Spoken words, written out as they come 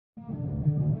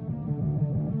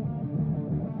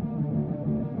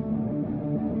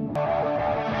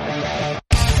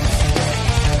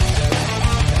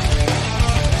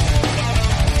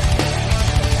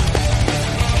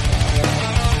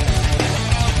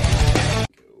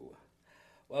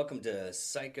Welcome to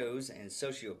Psychos and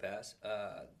Sociopaths.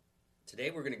 Today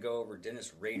we're going to go over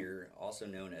Dennis Rader, also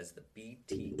known as the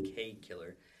BTK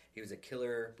killer. He was a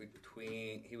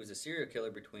serial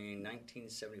killer between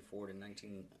 1974 to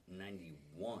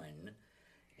 1991.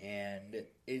 And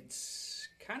it's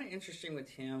kind of interesting with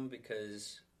him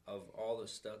because of all the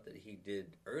stuff that he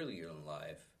did earlier in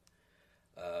life.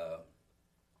 We'll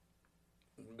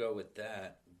go with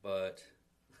that, but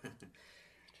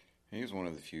He was one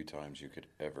of the few times you could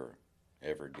ever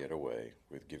get away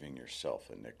with giving yourself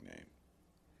a nickname.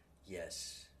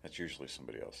 yes. That's usually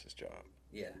somebody else's job.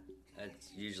 Yeah,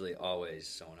 that's usually always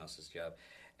someone else's job.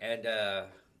 And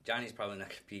Johnny's probably not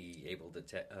going to be able to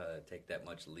take that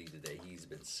much lead today. He's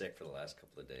been sick for the last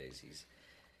couple of days.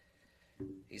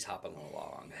 He's hopping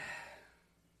along.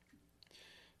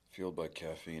 Fueled by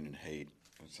caffeine and hate.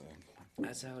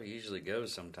 That's how it usually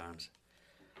goes sometimes.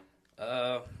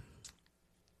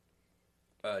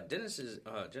 Dennis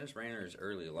Rainer's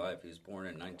early life. He was born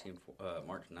in March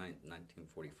 9th,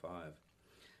 1945,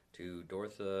 to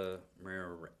Dorotha Maria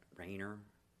Rainer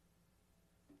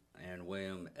and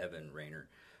William Evan Rainer,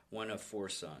 one of four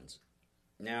sons.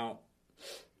 Now,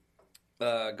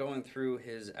 going through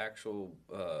his actual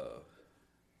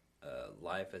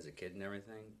life as a kid and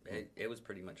everything, it was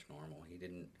pretty much normal. He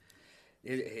didn't.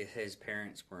 His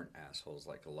parents weren't assholes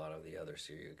like a lot of the other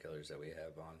serial killers that we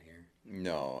have on here.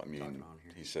 No, I mean,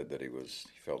 he said that he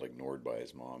felt ignored by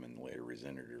his mom and later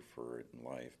resented her for it in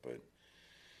life, but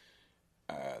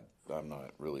I'm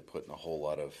not really putting a whole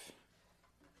lot of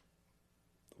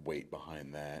weight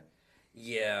behind that.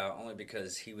 Yeah, only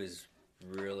because he was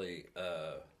really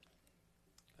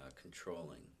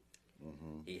controlling.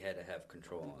 Mm-hmm. He had to have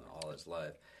control on all his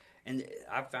life. And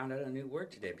I found out a new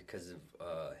word today because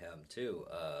of him, too.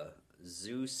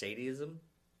 Zoosadism.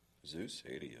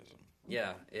 Zoosadism.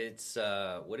 Yeah, it's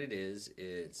what it is.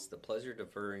 It's the pleasure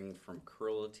deferring from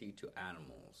cruelty to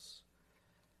animals.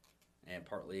 And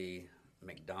partly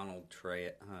McDonald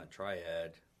triad.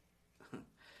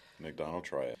 McDonald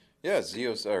triad. Yeah,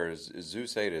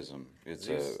 zoosadism.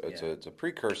 It's a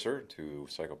precursor to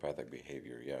psychopathic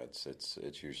behavior. Yeah, it's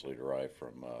usually derived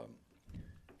from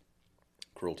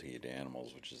cruelty to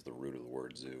animals, which is the root of the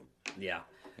word zoo. Yeah.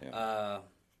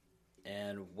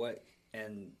 And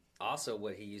also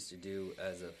what he used to do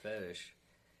as a fetish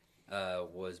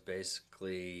was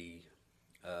basically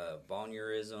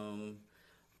voyeurism,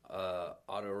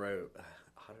 autoerotic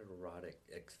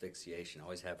asphyxiation. I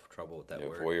always have trouble with that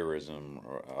word. Voyeurism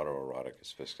or autoerotic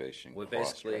asphyxiation. What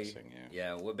basically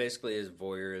is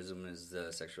voyeurism is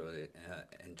the sexual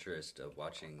interest of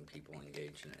watching people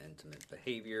engage in intimate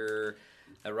behavior.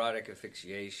 Erotic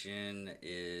asphyxiation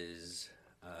is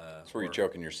it's where you're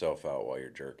choking yourself out while you're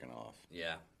jerking off.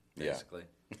 Yeah, basically.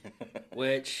 Yeah.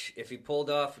 Which, if he pulled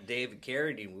off David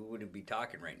Carradine, we wouldn't be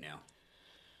talking right now.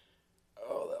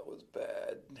 Oh, that was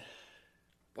bad.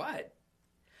 What?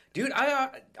 Dude,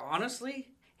 I honestly,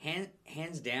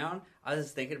 hands down, I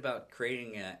was thinking about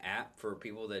creating an app for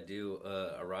people that do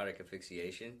erotic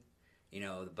asphyxiation. You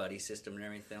know, the buddy system and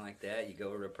everything like that. You go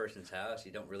over to a person's house,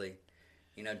 you don't really,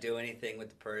 do anything with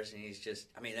the person. He's just,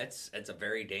 that's a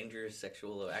very dangerous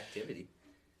sexual activity.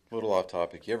 A little off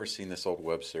topic. You ever seen this old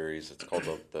web series? It's called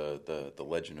the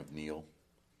Legend of Neil.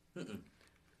 Mm-mm.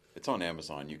 It's on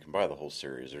Amazon. You can buy the whole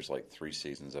series. There's like 3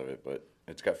 seasons of it, but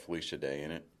it's got Felicia Day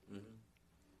in it.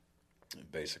 Mm-hmm.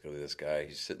 Basically, this guy,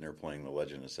 he's sitting there playing The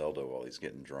Legend of Zelda while he's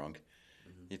getting drunk.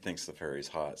 Mm-hmm. He thinks the fairy's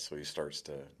hot, so he starts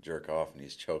to jerk off, and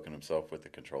he's choking himself with the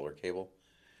controller cable.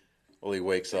 Well, he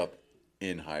wakes up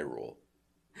in Hyrule.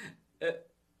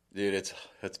 Dude, it's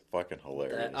fucking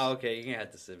hilarious. Okay, you're going to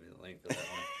have to send me the link for that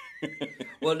one.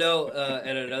 Well, no,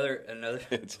 and another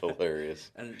it's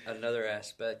hilarious. Another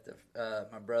aspect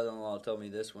of my brother-in-law told me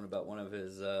this one about one of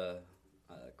his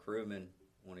crewmen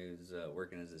when he was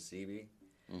working as a CB.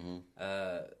 Mm-hmm.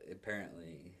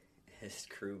 Apparently, his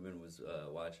crewman was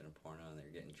watching a porno and they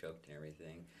were getting choked and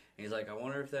everything. And he's like, I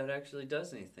wonder if that actually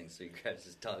does anything. So he grabs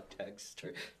his dog tag,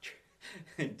 start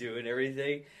doing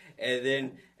everything, and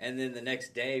then the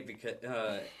next day because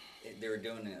they were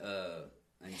doing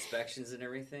inspections and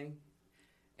everything,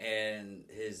 and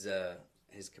his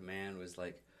command was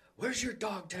like, "Where's your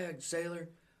dog tag, sailor?"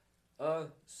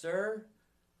 Sir.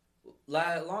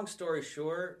 Long story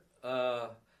short,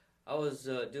 I was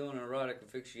doing erotic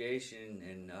asphyxiation,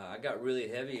 and I got really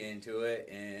heavy into it,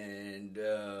 and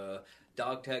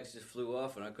dog tags just flew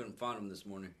off, and I couldn't find them this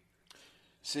morning.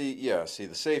 See,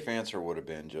 the safe answer would have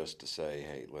been just to say,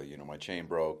 hey, well, my chain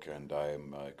broke, and I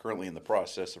am currently in the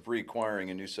process of reacquiring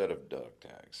a new set of dog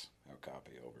tags. I'll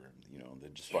copy over,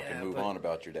 then just fucking move on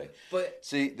about your day. But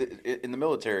see, in the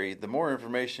military, the more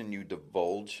information you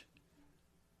divulge,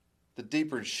 the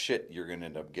deeper shit you're going to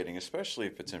end up getting, especially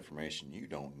if it's information you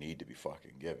don't need to be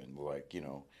fucking given. Like,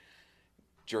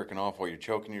 jerking off while you're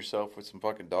choking yourself with some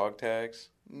fucking dog tags.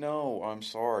 No, I'm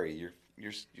sorry.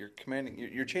 Your commanding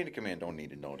your chain of command don't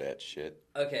need to know that shit.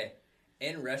 Okay,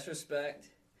 in retrospect,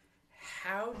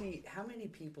 how many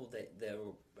people that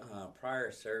were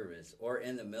prior service or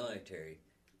in the military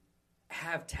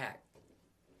have tact?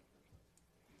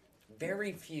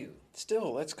 Very few.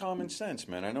 Still, that's common sense,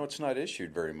 man. I know it's not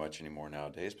issued very much anymore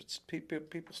nowadays, but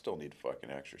people still need to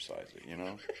fucking exercise it,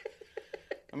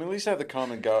 I mean, at least have the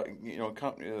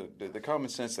the common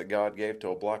sense that God gave to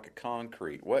a block of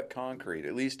concrete, wet concrete.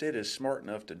 At least it is smart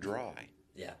enough to dry.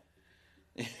 Yeah.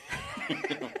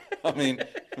 I mean,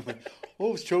 I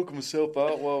was choking myself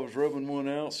out while I was rubbing one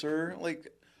out, sir.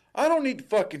 Like, I don't need to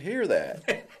fucking hear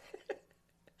that.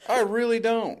 I really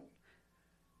don't.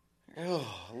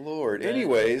 Oh, Lord.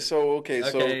 Anyway, so he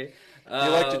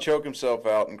liked to choke himself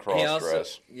out and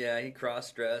cross-dress. He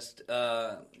cross-dressed.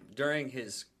 During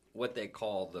his, what they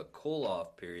call the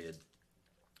cool-off period,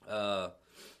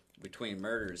 between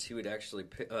murders, he would actually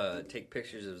take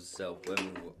pictures of himself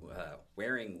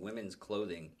wearing women's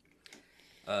clothing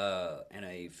and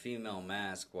a female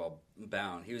mask while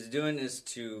bound. He was doing this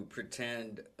to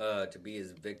pretend to be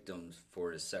his victims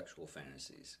for his sexual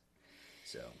fantasies.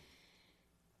 So...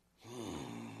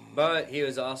 But he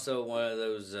was also one of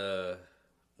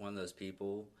those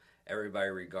people.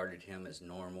 Everybody regarded him as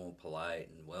normal, polite,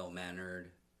 and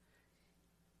well-mannered.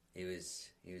 He was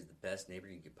the best neighbor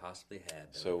you could possibly have.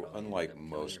 So, unlike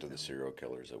most of the serial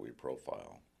killers that we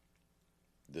profile,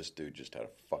 this dude just had a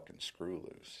fucking screw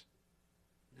loose.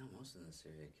 No, most of the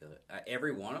serial killers,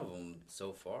 every one of them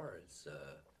so far is.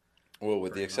 Well,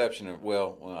 with the exception of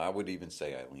I would even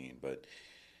say Eileen, but.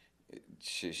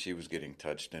 She was getting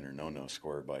touched in her no-no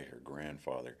square by her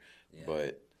grandfather. Yeah.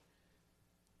 But,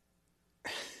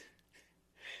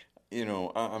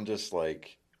 I'm just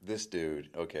like, this dude,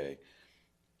 okay,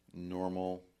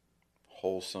 normal,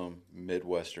 wholesome,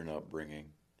 Midwestern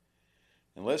upbringing.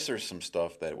 Unless there's some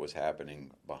stuff that was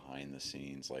happening behind the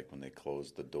scenes, like when they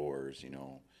closed the doors,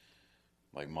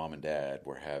 like mom and dad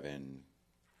were having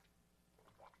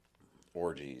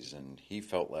orgies and he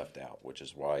felt left out, which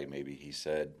is why maybe he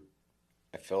said,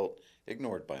 I felt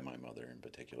ignored by my mother in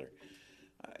particular.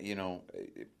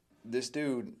 This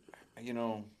dude, I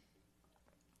don't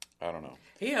know.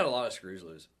 He had a lot of screws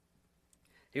loose.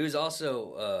 He was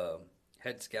also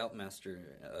head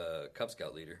scoutmaster, Cub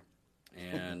Scout leader,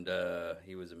 and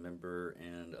he was a member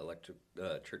and elected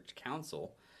church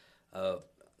council of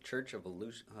Church of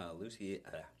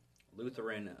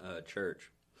Lutheran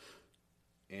Church,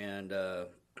 and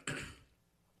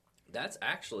that's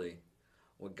actually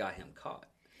what got him caught.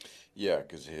 Yeah,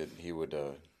 because he would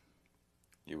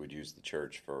use the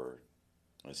church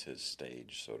as his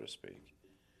stage, so to speak.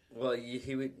 Well,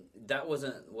 he would. That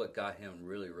wasn't what got him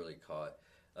really caught.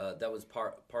 That was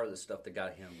part of the stuff that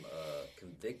got him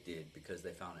convicted because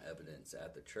they found evidence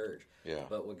at the church. Yeah.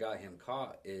 But what got him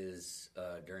caught is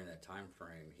during that time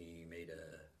frame, he made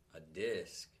a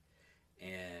disc,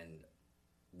 and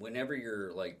whenever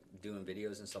you're like doing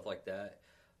videos and stuff like that,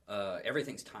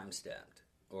 everything's time stamped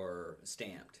or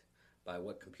stamped by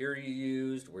what computer you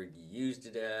used, where you used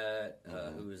it at,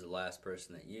 who was the last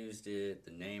person that used it,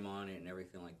 the name on it, and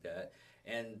everything like that.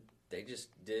 And they just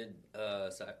did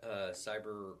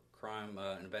cyber crime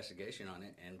investigation on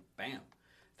it, and bam,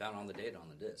 found all the data on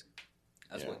the disk.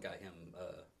 That's what got him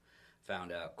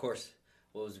found out. Of course,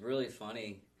 what was really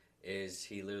funny is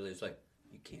he literally was like,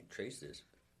 "You can't trace this,"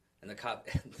 and the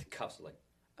cops were like,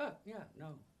 "Oh yeah,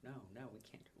 no, we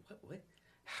can't. What?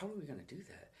 How are we gonna do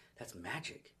that? That's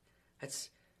magic. That's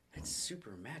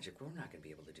super magic. We're not gonna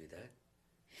be able to do that."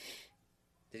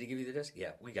 Did he give you the disc?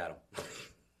 Yeah, we got him.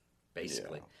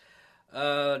 Basically,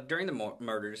 during the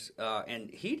murders, and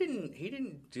he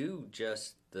didn't do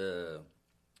just the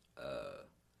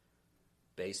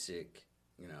basic,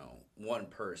 one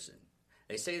person.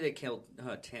 They say they killed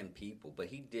 10 people, but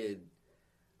he did.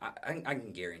 I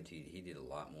can guarantee you, he did a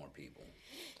lot more people.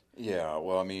 Yeah,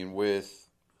 well, I mean, with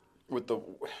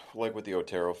the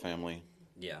Otero family.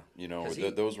 Yeah.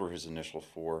 Those were his initial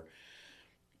 4.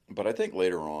 But I think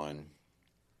later on,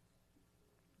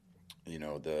 he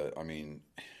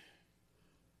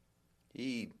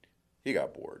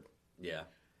got bored. Yeah.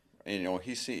 And,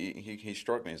 he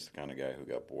struck me as the kind of guy who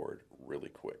got bored really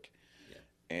quick.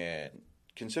 Yeah. And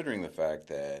considering the fact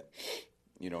that,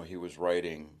 he was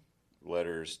writing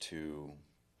letters to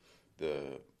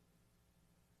the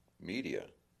media.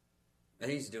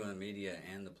 He's doing media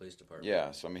and the police department. Yeah,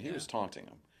 so he was taunting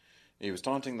them. He was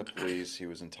taunting the police. He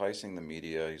was enticing the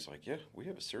media. He's like, "Yeah, we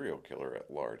have a serial killer at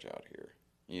large out here."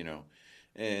 you know,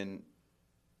 and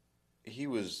he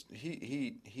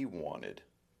wanted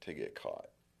to get caught,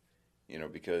 you know,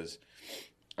 because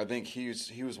I think he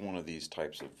was one of these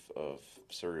types of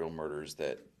serial murders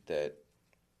that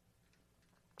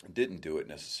didn't do it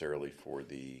necessarily for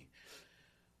the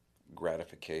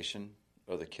gratification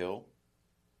of the kill,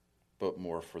 but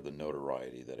more for the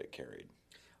notoriety that it carried.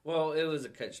 Well, it was a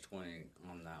catch-20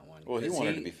 on that one. Well, he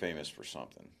wanted to be famous for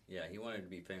something. Yeah, he wanted to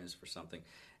be famous for something,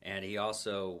 and he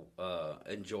also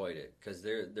enjoyed it because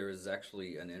there was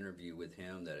actually an interview with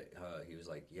him that he was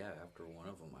like, "Yeah, after one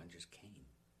of them, I just came,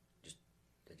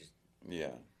 I just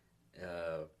Yeah.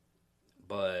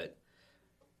 But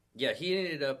yeah, he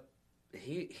ended up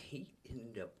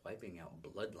wiping out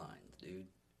bloodlines, dude.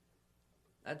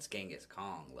 That's Genghis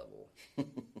Khan level."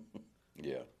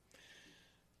 Yeah.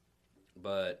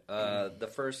 But the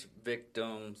first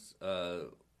victims,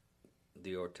 the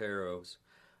Oteros,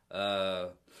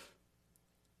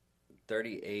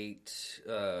 38,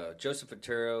 Joseph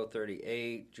Otero,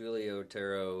 38, Julia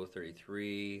Otero,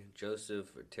 33,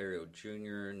 Joseph Otero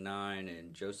Jr., 9,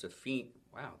 and Josephine,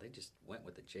 wow, they just went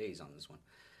with the J's on this one.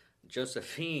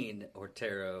 Josephine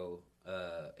Otero,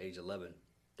 age 11.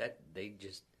 They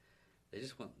just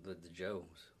went with the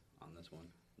Joes on this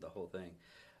one, the whole thing.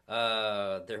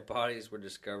 Their bodies were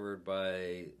discovered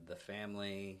by the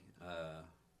family's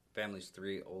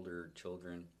 3 older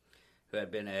children who had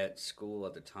been at school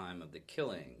at the time of the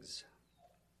killings.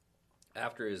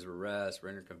 After his arrest,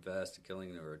 Rainer confessed to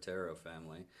killing the Otero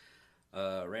family.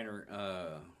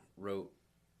 Rainer wrote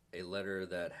a letter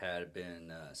that had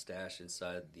been stashed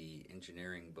inside the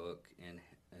engineering book in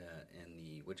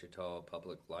the Wichita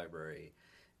Public Library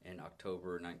in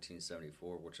October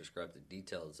 1974, which described the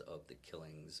details of the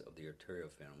killings of the Otero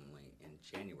family in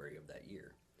January of that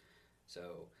year.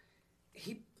 So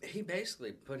he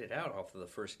basically put it out off of the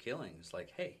first killings,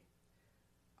 like, hey,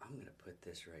 I'm going to put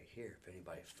this right here. If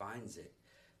anybody finds it,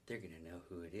 they're going to know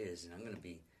who it is, and I'm going to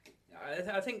be.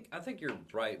 I think you're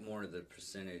right more to the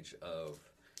percentage of,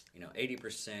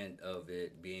 80% of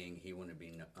it being he wanted to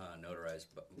be notarized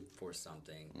for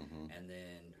something, and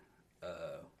then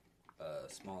a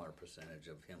smaller percentage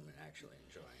of him actually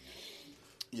enjoying it.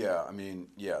 Yeah, I mean,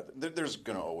 yeah, there's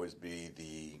going to always be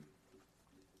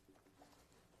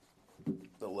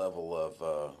the level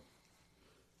of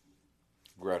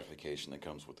gratification that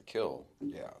comes with the kill.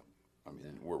 Yeah, I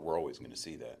mean, we're always going to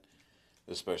see that,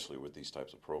 especially with these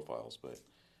types of profiles. But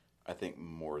I think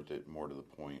more to the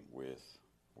point with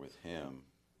him,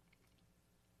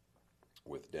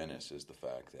 with Dennis, is the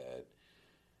fact that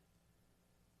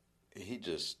he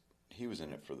was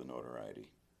in it for the notoriety.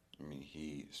 I mean,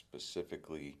 he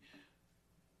specifically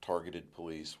targeted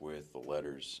police with the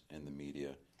letters in the media.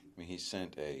 I mean, he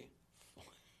sent a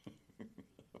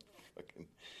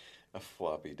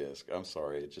floppy disk. I'm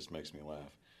sorry, it just makes me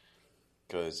laugh.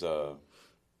 Because,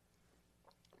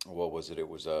 what was it? It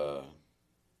was,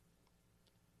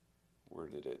 where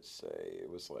did it say? It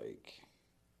was an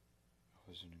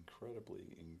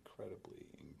incredibly, incredibly,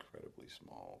 incredibly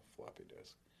small floppy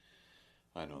disk.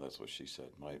 I know that's what she said.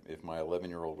 If my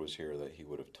 11-year-old was here, that he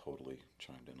would have totally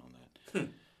chimed in on that.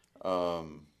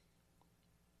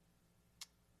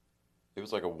 It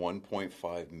was like a 1.5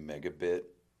 megabit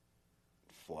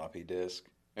floppy disk.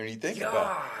 I mean,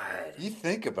 you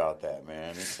think about that,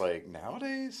 man. It's like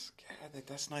nowadays, God,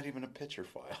 that's not even a picture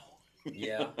file.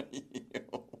 Yeah.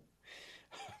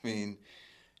 I mean,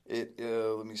 it.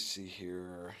 Let me see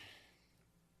here.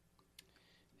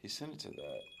 He sent it to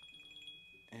that,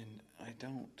 and I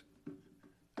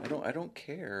don't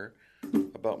care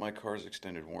about my car's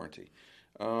extended warranty.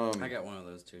 I got one of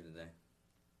those too today.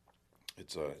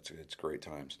 It's great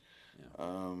times. Yeah.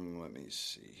 Let me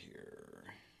see here,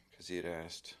 because he had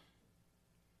asked.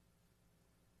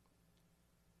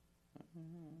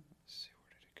 Let's see, where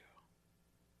did it go?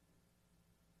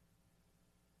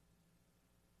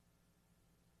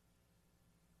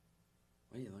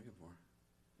 What are you looking for?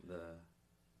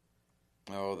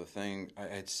 The thing, I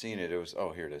had seen it. It was,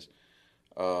 here it is.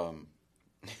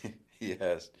 He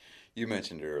asked, you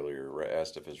mentioned it earlier,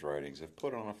 asked if his writings, if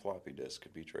put on a floppy disk,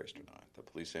 could be traced or not. The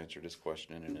police answered his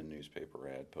question in a newspaper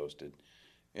ad posted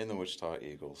in the Wichita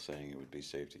Eagle saying it would be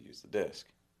safe to use the disk.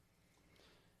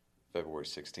 February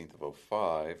 16th of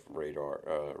 05,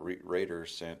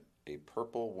 Raiders sent a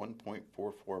purple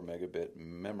 1.44 megabit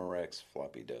Memorex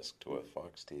floppy disk to a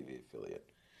Fox TV affiliate.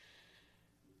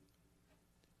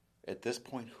 At this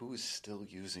point, who is still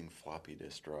using floppy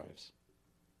disk drives?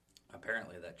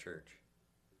 Apparently that church.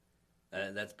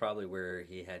 That's probably where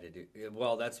he had to do.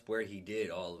 Well, that's where he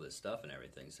did all of his stuff and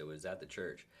everything. So it was at the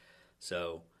church.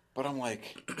 So. But I'm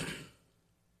like.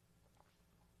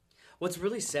 What's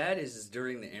really sad is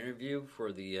during the interview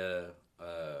for the a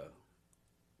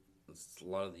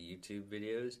lot of the YouTube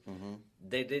videos,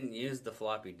 they didn't use the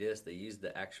floppy disk. They used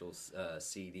the actual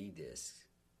CD disc.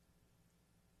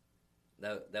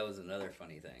 That was another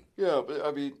funny thing. Yeah, but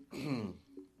I mean,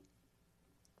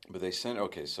 but they sent.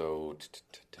 Okay, so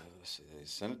they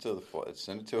sent it to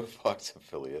a Fox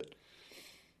affiliate.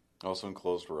 Also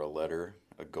enclosed were a letter,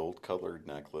 a gold-colored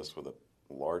necklace with a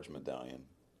large medallion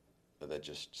that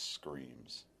just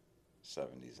screams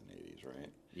 70s and 80s, right?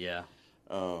 Yeah.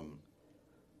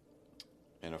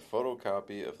 And a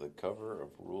photocopy of the cover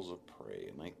of Rules of Prey,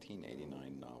 a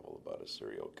 1989 novel about a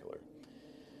serial killer.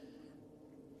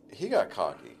 He got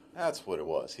cocky. That's what it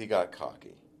was. He got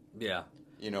cocky. Yeah.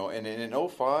 You know, and in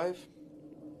 05,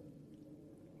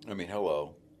 I mean,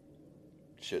 hello,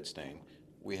 shit stain.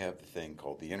 We have the thing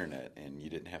called the internet, and you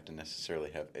didn't have to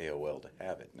necessarily have AOL to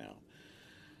have it now.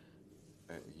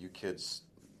 You kids,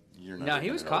 you're not. No,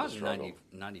 he was caught in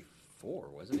 94,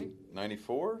 wasn't he?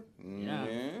 94? Yeah.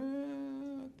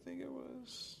 I think it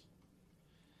was.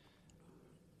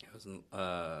 It was,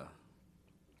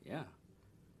 yeah.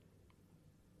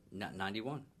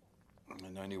 91.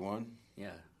 91?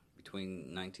 Yeah,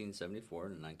 between 1974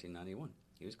 and 1991.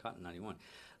 He was caught in 91.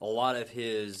 A lot of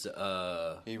his...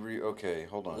 okay,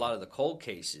 hold on. A lot of the cold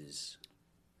cases...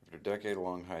 After a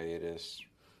decade-long hiatus,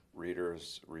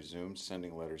 readers resumed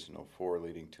sending letters in 04,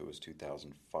 leading to his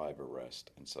 2005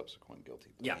 arrest and subsequent guilty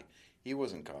plea. Yeah. He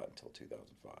wasn't caught until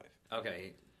 2005.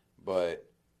 Okay. But,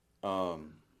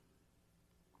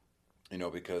 you know,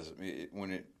 because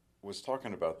when it was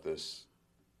talking about this,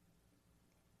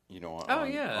 you know, on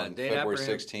February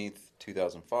 16th,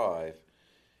 2005,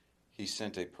 he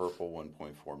sent a purple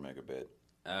 1.4 megabit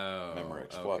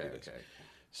Memorex floppy disk. Okay.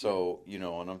 So, you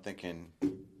know, and I'm thinking,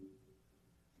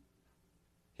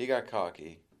 he got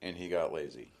cocky and he got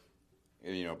lazy,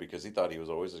 you know, because he thought he was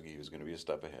going to be a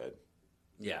step ahead.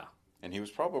 Yeah. And he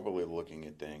was probably looking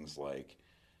at things like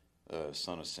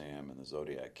Son of Sam and the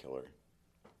Zodiac Killer.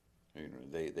 You know,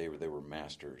 they were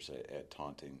masters at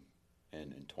taunting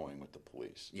and toying with the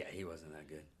police. Yeah, he wasn't that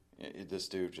good. This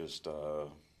dude just,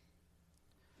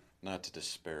 not to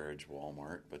disparage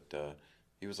Walmart, but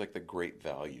he was like the Great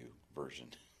Value version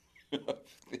of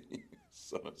the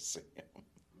Son of Sam.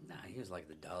 Nah, he was like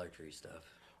the Dollar Tree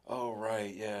stuff. Oh,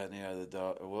 right, yeah,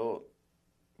 well,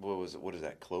 what was it? What is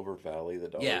that? Clover Valley, the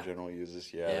Dollar General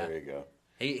uses? Yeah, there you go.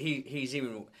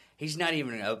 He's not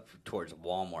even up towards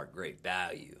Walmart Great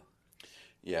Value.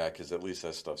 Yeah, because at least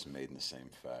that stuff's made in the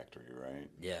same factory, right?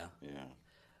 Yeah. Yeah.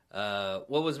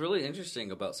 What was really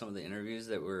interesting about some of the interviews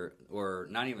that were, or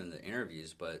not even the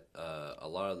interviews, but a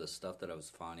lot of the stuff that I was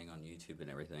finding on YouTube and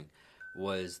everything,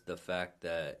 was the fact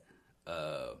that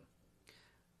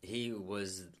he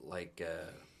was like,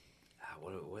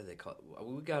 what do they call it?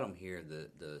 We got them here,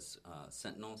 the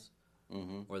Sentinels,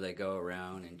 where they go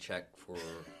around and check for,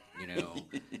 you know,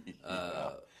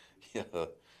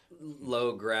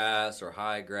 low grass or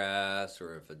high grass,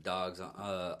 or if a dog's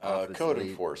off code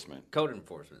enforcement. Code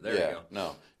enforcement. There you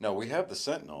go. No, we have the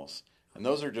Sentinels, and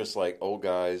those are just like old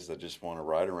guys that just want to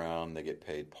ride around. They get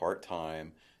paid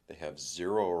part-time. They have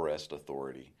zero arrest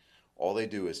authority. All they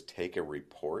do is take a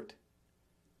report.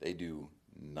 They do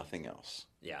nothing else.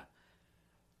 Yeah.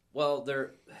 Well,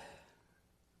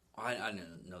 I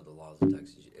don't know the laws of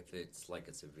Texas. If it's like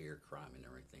a severe crime and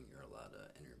everything, you're allowed to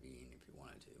intervene if you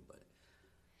wanted to,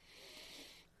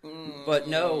 but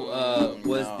no,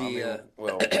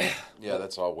 yeah,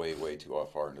 that's all way too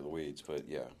far into the weeds, but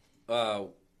yeah.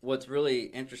 What's really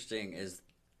interesting is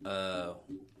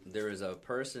there is a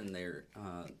person there,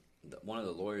 one of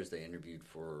the lawyers they interviewed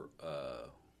for,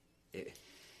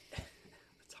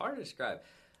 it's hard to describe.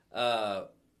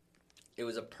 It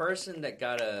was a person that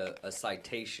got a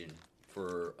citation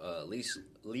for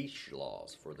leash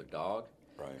laws for the dog,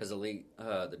 right? Because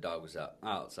the dog was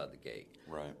outside the gate,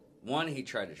 right. One, he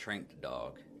tried to trank the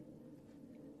dog.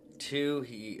 Two,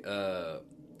 he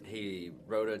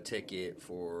wrote a ticket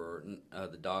for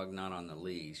the dog not on the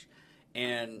leash,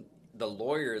 and the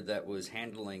lawyer that was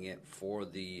handling it for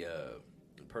the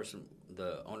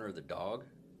the owner of the dog,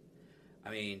 I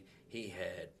mean, he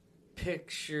had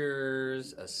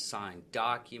pictures, a signed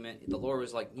document. The lawyer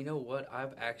was like, you know what?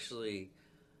 I've actually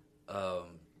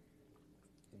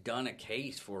done a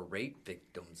case for rape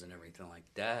victims and everything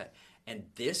like that. And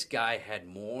this guy had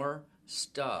more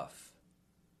stuff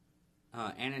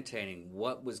annotating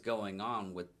what was going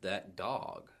on with that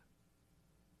dog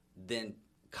than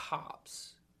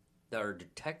cops that are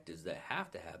detectives that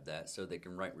have to have that so they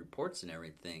can write reports and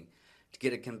everything to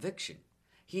get a conviction.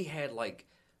 He had like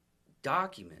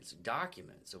documents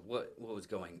of what was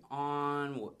going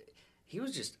on. he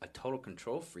was just a total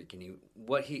control freak, and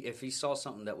if he saw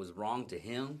something that was wrong to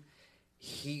him,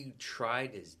 he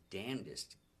tried his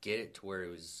damnedest to get it to where it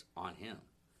was on him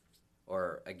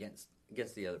or against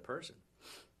the other person.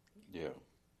 Yeah.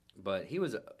 But he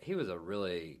was a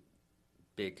really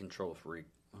big control freak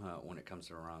when it comes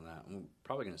to around that. I'm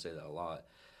probably going to say that a lot.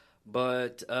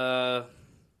 But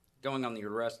going on the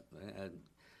arrest,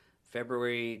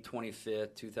 February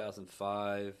 25th,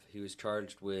 2005, he was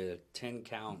charged with 10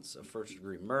 counts of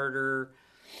first-degree murder.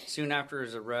 Soon after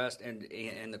his arrest, and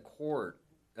in the court,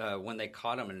 when they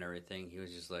caught him and everything, he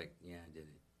was just like, yeah, I did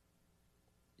it.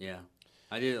 Yeah,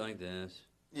 I did it like this.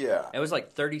 Yeah. It was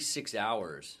like 36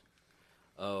 hours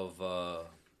of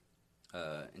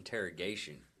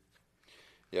interrogation.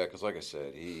 Yeah, because like I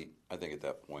said, I think at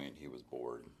that point he was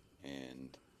bored.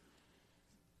 And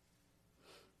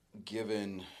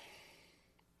given,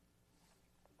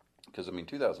 because I mean,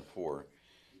 2004,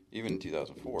 even in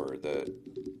 2004, that,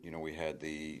 we had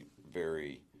the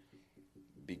very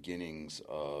beginnings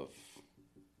of,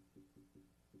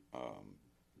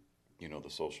 the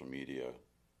social media,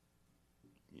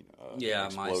 Yeah,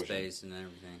 explosion. MySpace and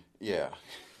everything. Yeah.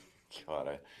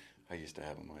 God, I used to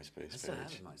have a MySpace I still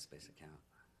page. have a MySpace account.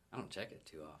 I don't check it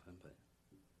too often, but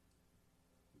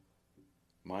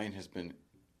Mine has been,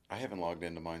 I haven't logged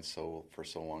into mine for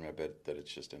so long, I bet that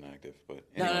it's just inactive. But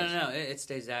no. anyways. It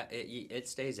stays it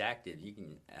stays active. You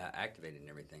can activate it and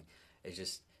everything. It's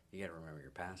just you got to remember your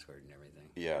password and everything.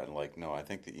 Yeah, and no, I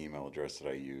think the email address that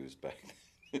I used back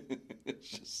then it's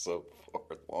just so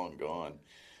far long gone.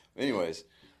 Anyways,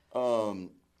 but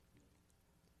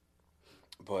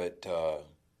I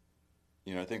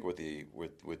think with the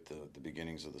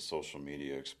beginnings of the social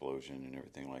media explosion and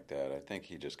everything like that, I think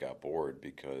he just got bored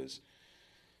because,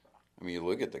 I mean, you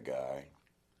look at the guy.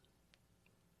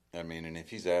 I mean, and if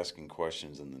he's asking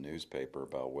questions in the newspaper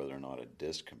about whether or not a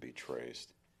disc can be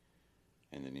traced,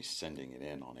 and then he's sending it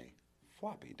in on a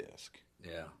floppy disk.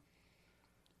 Yeah.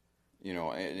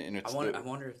 And it's. I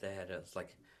wonder if they had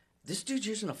like, this dude's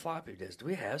using a floppy disk. Do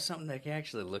we have something that can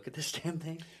actually look at this damn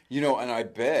thing? And I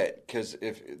bet, because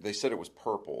if they said it was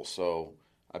purple, so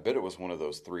I bet it was one of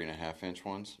those 3.5-inch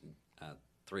ones.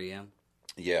 3M?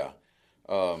 Yeah.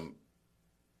 No,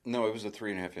 it was a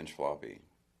 3.5-inch floppy.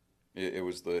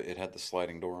 It had the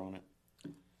sliding door on it.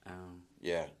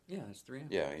 Yeah. Yeah, it's 3M.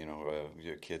 Yeah,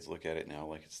 your kids look at it now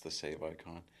like it's the save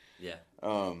icon. Yeah.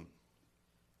 God,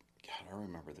 I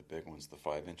remember the big ones, the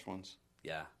 5-inch ones.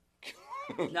 Yeah.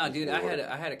 No, dude,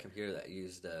 I had a computer that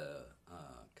used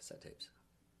cassette tapes.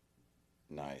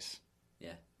 Nice.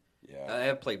 Yeah. Yeah. I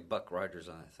have played Buck Rogers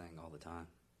on that thing all the time.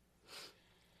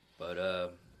 But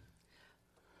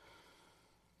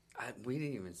we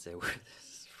didn't even say where this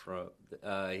is from.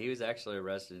 He was actually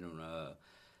arrested in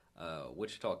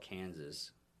Wichita,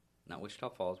 Kansas. Not Wichita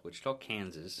Falls, Wichita,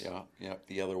 Kansas. Yeah,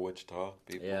 the other Wichita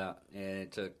people. Yeah, and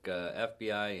it took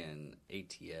FBI and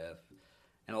ATF.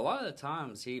 And a lot of the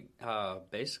times he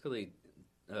basically,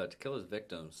 to kill his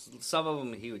victims, some of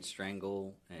them he would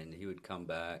strangle and he would come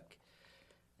back.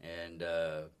 And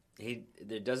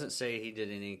it doesn't say he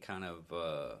did any kind of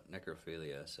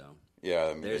necrophilia, so. Yeah,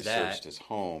 I mean, there's they that. searched his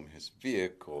home, his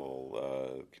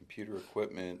vehicle, computer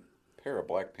equipment, a pair of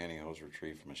black pantyhose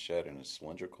retrieved from a shed in a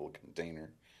cylindrical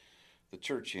container, the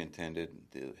church he attended,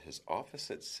 his office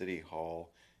at City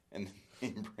Hall, and the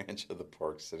main branch of the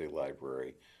Park City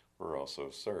Library were also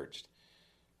searched.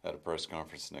 At a press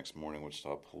conference the next morning,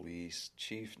 Wichita Police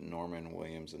Chief Norman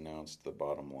Williams announced the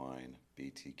bottom line: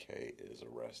 BTK is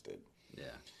arrested.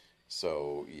 Yeah.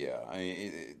 So, yeah, I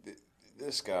mean,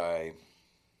 this guy...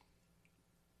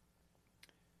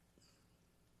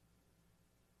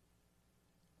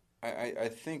 I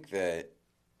think that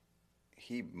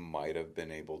he might have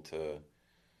been able to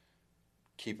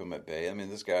keep him at bay. I mean,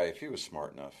 this guy, if he was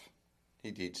smart enough,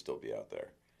 he'd still be out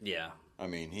there. Yeah. I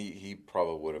mean, he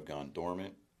probably would have gone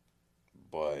dormant,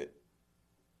 but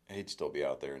he'd still be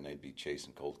out there, and they'd be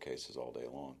chasing cold cases all day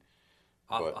long.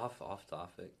 Off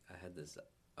topic, I had this.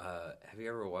 Have you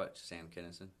ever watched Sam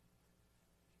Kinison?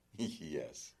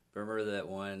 Yes. Remember that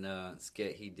one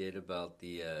skit he did about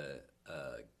the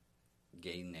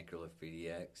gay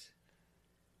necrophiliacs?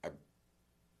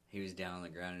 He was down on the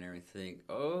ground and everything.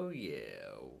 Oh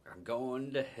yeah, I'm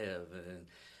going to heaven.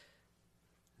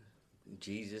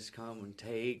 Jesus, come and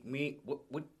take me.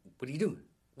 What are you doing?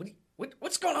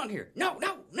 What's going on here? No.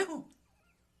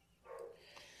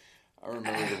 I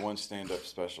remember the one stand-up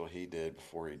special he did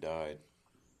before he died.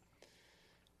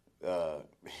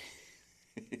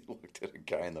 He looked at a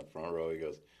guy in the front row. He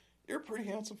goes, "You're a pretty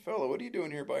handsome fellow. What are you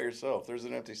doing here by yourself? There's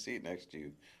an empty seat next to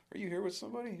you. Are you here with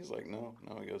somebody?" He's like, No.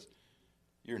 He goes,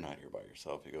 "You're not here by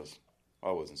yourself." He goes,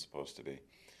 I wasn't supposed to be.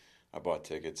 I bought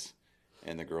tickets,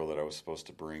 and the girl that I was supposed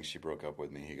to bring, she broke up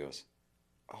with me. He goes,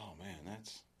 "Oh man,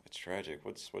 that's tragic.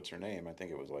 What's her name?" I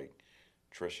think it was like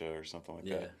Trisha or something like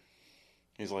that.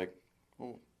 He's like,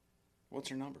 "Well, what's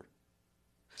her number?"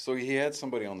 So he had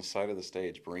somebody on the side of the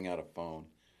stage bring out a phone,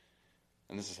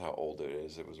 and this is how old it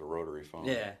is. It was a rotary phone.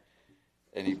 Yeah.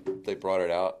 And they brought it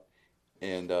out,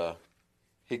 and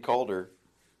he called her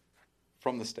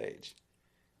from the stage,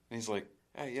 and he's like,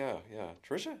 "Hey, yeah,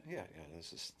 Trisha, yeah,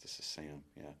 this is Sam,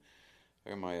 yeah,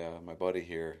 and my buddy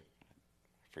here,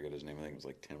 I forget his name. I think it was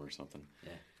like Tim or something.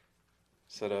 Yeah.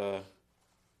 Said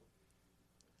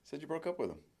you broke up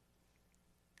with him.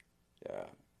 Yeah,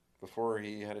 before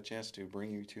he had a chance to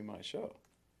bring you to my show.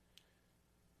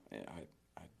 Yeah,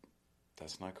 I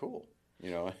that's not cool,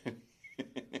 you know."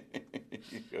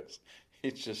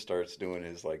 He just starts doing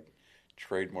his like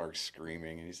trademark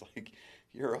screaming, and he's like,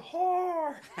 "You're a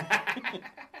whore!"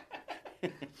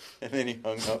 And then he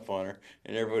hung up on her,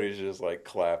 and everybody's just like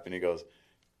clapping. He goes,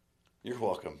 "You're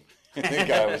welcome." And the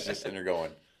guy was just sitting there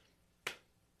going,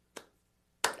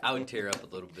 I would tear up a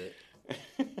little bit.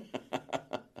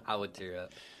 I would tear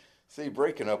up. See,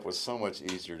 breaking up was so much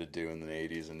easier to do in the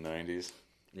 80s and 90s.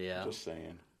 Yeah. Just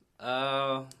saying.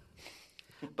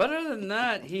 But other than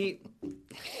that, he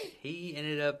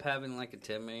ended up having like a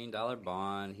 $10 million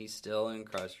bond. He's still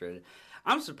incarcerated.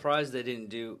 I'm surprised they didn't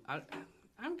do...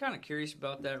 I'm kind of curious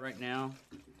about that right now.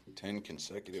 10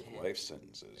 consecutive life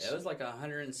sentences. Yeah, it was like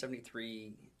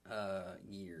 173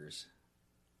 years.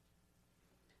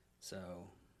 So,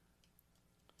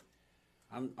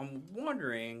 I'm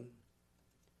wondering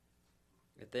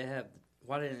if they have...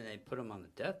 Why didn't they put him on the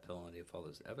death penalty if all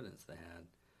this evidence they had?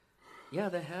 Yeah,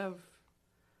 they have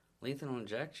lethal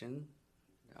injection.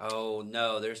 Oh,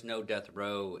 no, there's no death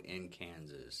row in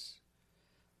Kansas.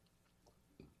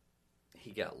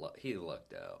 He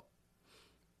lucked out.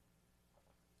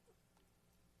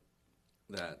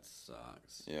 That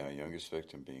sucks. Yeah, youngest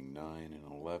victim being 9 and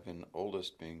 11,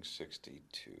 oldest being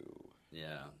 62.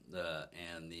 Yeah, the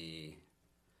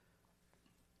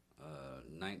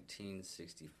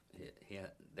 1960.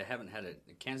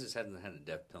 Kansas hasn't had a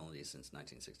death penalty since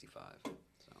 1965.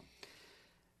 So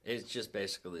it's just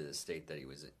basically the state that he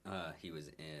was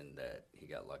in that he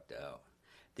got lucked out.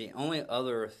 The only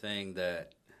other thing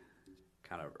that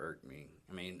kind of irked me.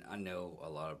 I mean, I know a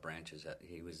lot of branches.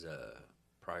 He was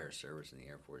prior service in the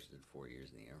Air Force, did 4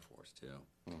 years in the Air Force too.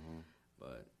 Mm-hmm.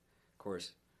 But of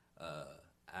course,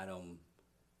 Adam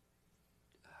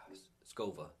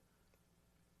Scova,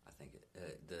 I think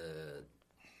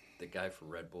the guy for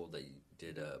Red Bull that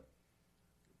did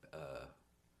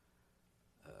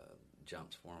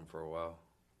jumps for him for a while.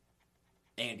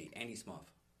 Andy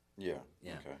Smuff. Yeah.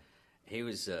 Yeah. Okay. He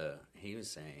was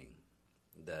saying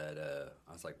that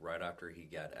I was like right after he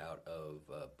got out of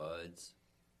Buds,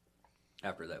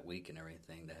 after that week and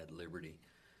everything, they had Liberty,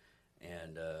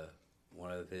 and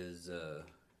one of his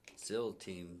SEAL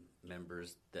team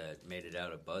members that made it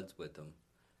out of Buds with him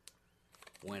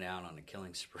went out on a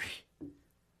killing spree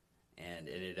and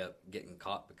ended up getting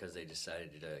caught because they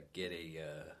decided to get a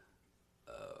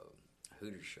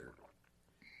Hooters shirt.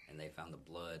 And they found the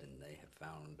blood, and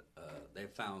they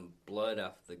found blood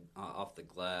off the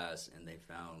glass, and they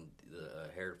found the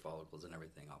hair follicles and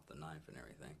everything off the knife and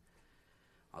everything.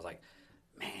 I was like,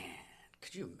 man,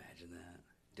 could you imagine that?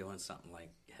 Doing something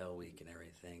like Hell Week and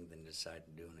everything, then decide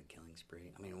to doing a killing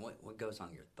spree. I mean, what goes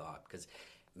on your thought? Because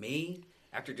me,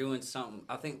 after doing something,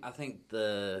 I think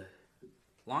the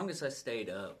longest I stayed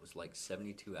up was like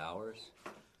 72 hours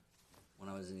when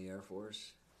I was in the Air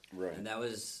Force. Right. And that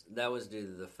was due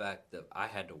to the fact that I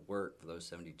had to work for those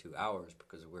 72 hours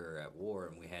because we were at war,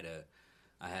 and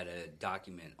I had to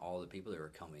document all the people that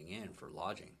were coming in for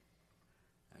lodging.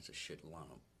 That's a shit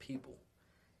load of people.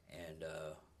 And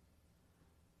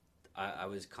I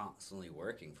was constantly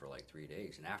working for like 3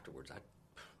 days, and afterwards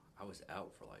I was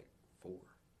out for like 4.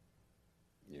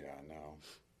 Yeah, no.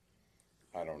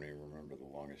 I don't even remember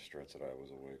the longest stretch that I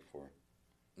was awake for.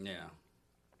 Yeah.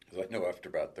 Because I know after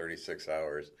about 36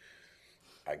 hours,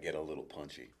 I get a little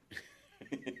punchy.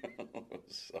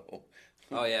 So.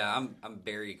 Oh yeah, I'm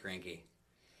very cranky.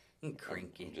 I'm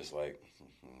cranky. I'm just like,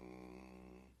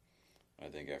 I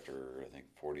think after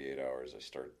 48 hours, I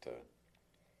start to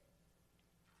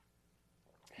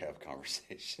have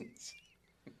conversations.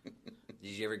 Did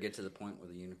you ever get to the point where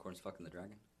the unicorn's fucking the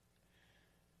dragon?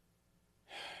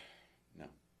 No.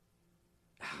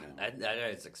 That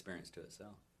had its experience to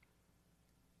itself.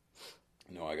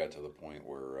 No, I got to the point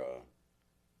where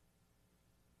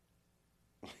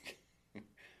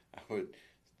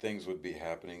things would be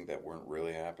happening that weren't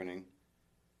really happening,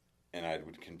 and I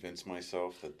would convince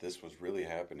myself that this was really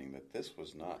happening, that this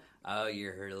was not. Oh,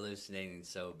 you're hallucinating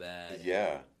so bad.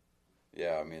 Yeah.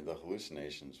 Yeah, I mean, the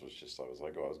hallucinations was just, I was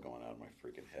like, oh, I was going out of my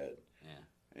freaking head.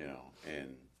 Yeah. You know,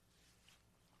 and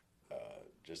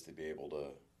just to be able to,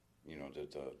 you know,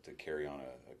 to carry on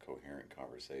a coherent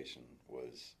conversation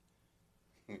was,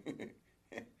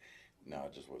 no,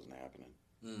 it just wasn't happening.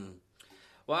 Mm.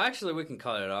 Well, actually, we can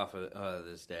cut it off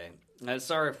this day.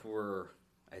 Sorry if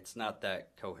it's not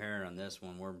that coherent on this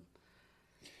one.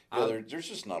 There's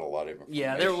just not a lot of information.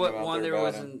 Yeah, there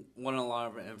wasn't a lot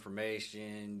of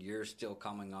information. You're still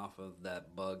coming off of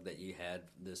that bug that you had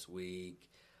this week,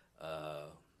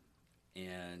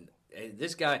 and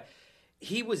this guy,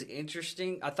 he was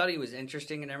interesting. I thought he was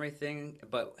interesting and everything,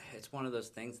 but it's one of those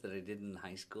things that I did in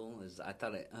high school. I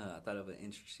thought of an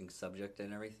interesting subject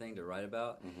and everything to write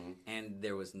about, and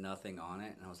there was nothing on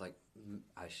it, and I was like,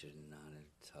 I should not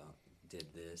have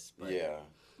did this, but yeah.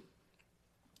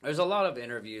 There's a lot of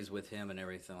interviews with him and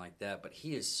everything like that, but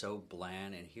he is so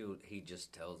bland, and he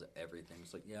just tells everything.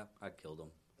 It's like, yeah, I killed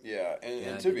him. Yeah,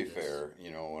 and to be fair,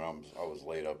 you know, when I was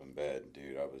laid up in bed,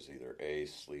 dude, I was either A,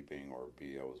 sleeping, or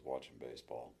B, I was watching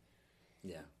baseball.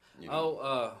 Yeah. You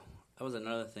know? That was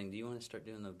another thing. Do you want to start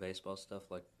doing the baseball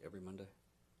stuff like every Monday?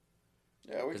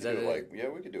 Yeah, we could do it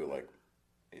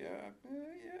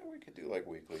like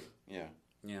weekly. Yeah.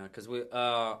 Yeah, because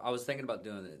I was thinking about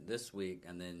doing it this week,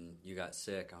 and then you got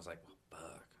sick. I was like, well,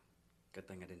 fuck. Good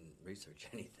thing I didn't research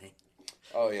anything.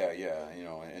 Oh, yeah, you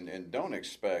know, and don't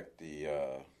expect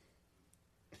the,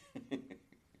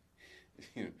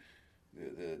 you know,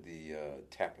 the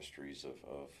tapestries of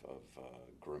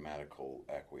grammatical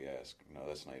acquiesce. No,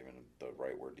 that's not even the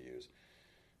right word to use.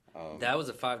 That was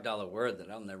a $5 word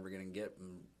that I'm never going to get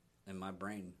in my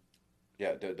brain.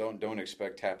 Yeah, don't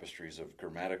expect tapestries of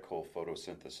grammatical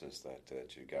photosynthesis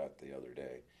that you got the other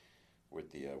day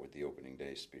with the opening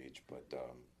day speech. But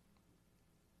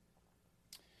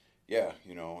yeah,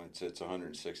 you know, it's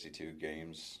 162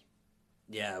 games.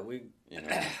 Yeah, you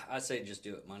know, I say just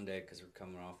do it Monday because we're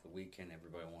coming off the weekend.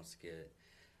 Everybody wants to get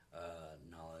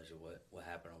knowledge of what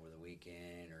happened over the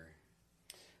weekend or.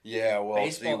 Yeah, well,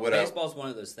 baseball's one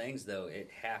of those things, though.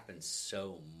 It happens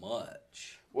so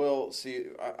much. Well, see,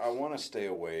 I want to stay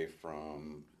away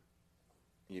from,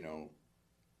 you know,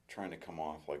 trying to come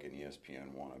off like an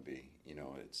ESPN wannabe. You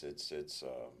know, it's.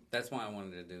 That's why I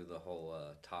wanted to do the whole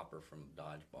topper from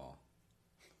dodgeball.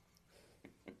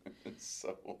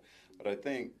 So, but I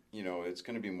think, you know, it's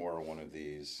going to be more one of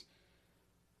these.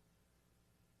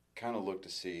 Kind of look to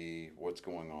see what's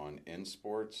going on in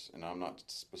sports, and I'm not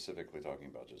specifically talking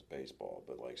about just baseball,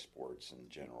 but like sports in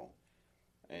general,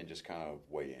 and just kind of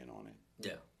weigh in on it.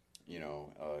 Yeah. You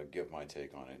know, give my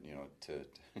take on it. You know,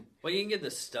 well, you can get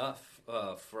the stuff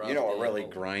for. You know, it really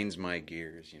grinds my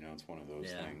gears. You know, it's one of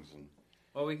those things. And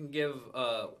well, we can give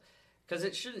because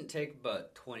it shouldn't take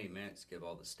but 20 minutes to give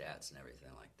all the stats and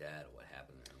everything like that, or what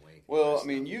happened in the week. Well, I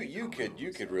mean, you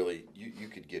could really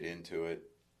get into it.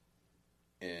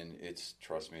 And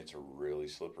trust me, it's a really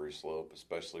slippery slope,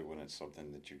 especially when it's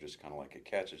something that you just kind of like, it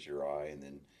catches your eye, and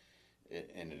then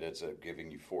it ends up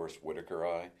giving you Forrest Whitaker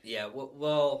eye. Yeah,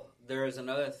 well, there is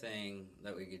another thing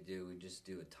that we could do. We just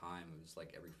do a time. It's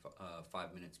like every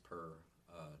 5 minutes per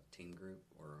team group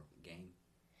or game.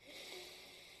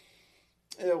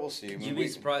 Yeah, we'll see. You'd be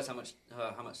surprised how much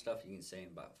stuff you can say in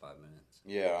about 5 minutes.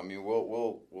 Yeah, I mean,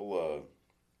 we'll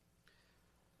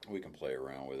we can play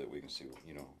around with it. We can see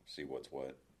what's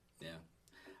what. Yeah.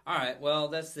 All right. Well,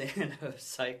 that's the end of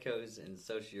Psychos and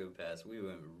Sociopaths. We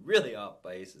went really off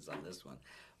bases on this one,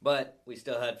 but we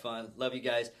still had fun. Love you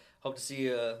guys. Hope to see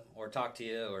you or talk to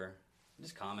you or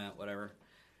just comment, whatever.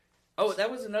 Oh,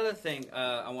 that was another thing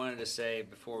I wanted to say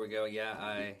before we go.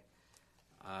 Yeah,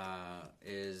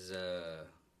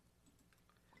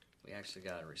 we actually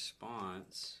got a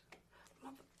response.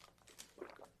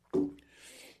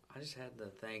 I just had the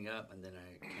thing up and then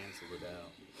I canceled it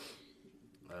out.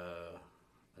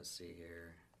 Let's see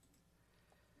here.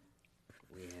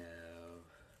 We have.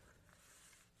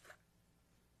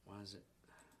 Why is it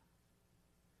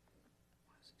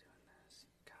doing this?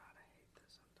 God, I hate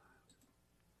this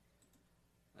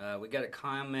sometimes. We got a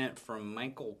comment from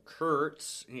Michael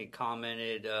Kurtz. He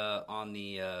commented on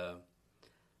the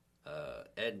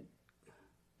Ed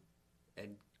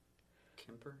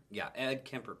Kemper? Yeah, Ed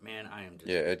Kemper. Man, I am just...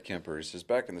 Yeah, Ed Kemper. He says,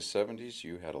 back in the 70s,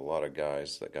 you had a lot of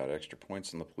guys that got extra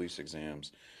points in the police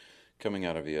exams coming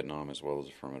out of Vietnam, as well as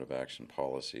affirmative action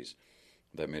policies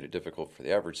that made it difficult for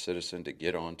the average citizen to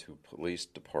get onto police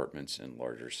departments in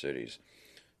larger cities.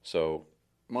 So,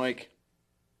 Mike,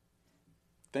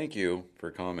 thank you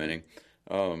for commenting.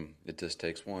 It just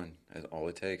takes one. All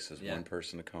it takes is one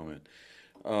person to comment.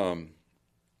 But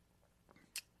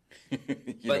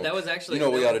that was actually...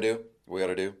 what we ought to do? What we ought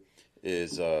to do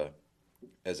is,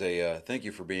 as a thank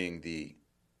you for being the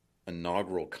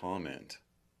inaugural comment,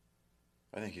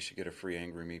 I think you should get a free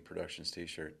Angry Meat Productions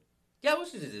t-shirt. Yeah, we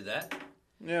should do that.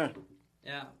 Yeah.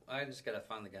 Yeah, I just got to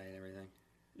find the guy and everything.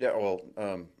 Yeah, well,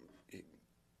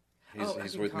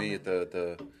 he's with me at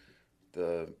the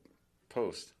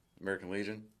Post, American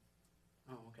Legion.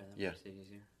 Oh, okay. That makes it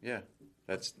easier. Yeah.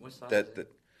 That's what size that, is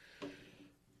that.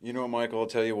 You know, Michael, I'll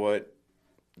tell you what.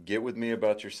 Get with me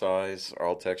about your size, or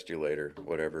I'll text you later,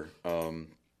 whatever. And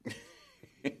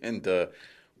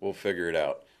we'll figure it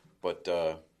out. But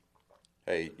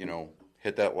hey,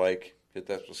 hit that like, hit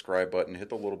that subscribe button, hit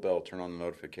the little bell, turn on the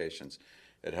notifications.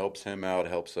 It helps him out,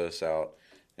 helps us out,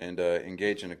 and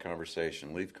engage in a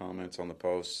conversation. Leave comments on the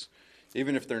posts,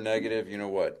 even if they're negative. You know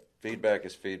what? Feedback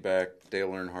is feedback. Dale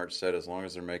Earnhardt said, as long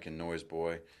as they're making noise,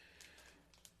 boy.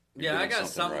 Yeah, I got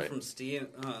someone from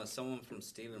Stephen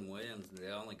Williams.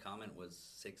 The only comment was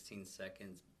 16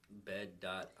 seconds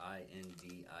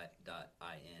bed.ind.in.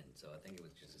 So I think it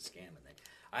was just a scamming thing.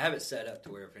 I have it set up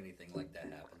to where if anything like that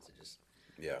happens, it just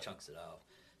chunks it off.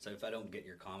 So if I don't get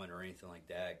your comment or anything like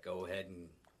that, go ahead and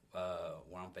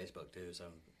we're on Facebook too. So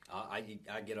I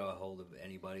get a hold of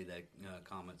anybody that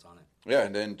comments on it. Yeah,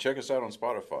 and then check us out on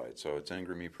Spotify. So it's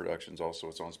Angry Me Productions. Also,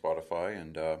 it's on Spotify,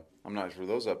 and I'm not sure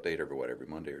those update every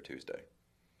Monday or Tuesday.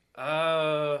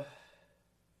 I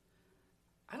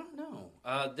don't know.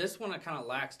 This one I kind of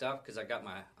laxed up because I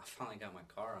finally got my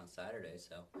car on Saturday.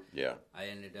 So yeah, I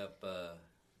ended up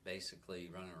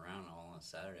basically running around all on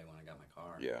Saturday when I got my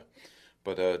car. Yeah.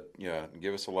 But,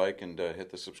 give us a like and hit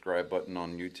the subscribe button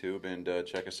on YouTube and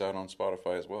check us out on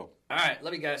Spotify as well. All right.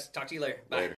 Love you guys. Talk to you later. Bye. Later.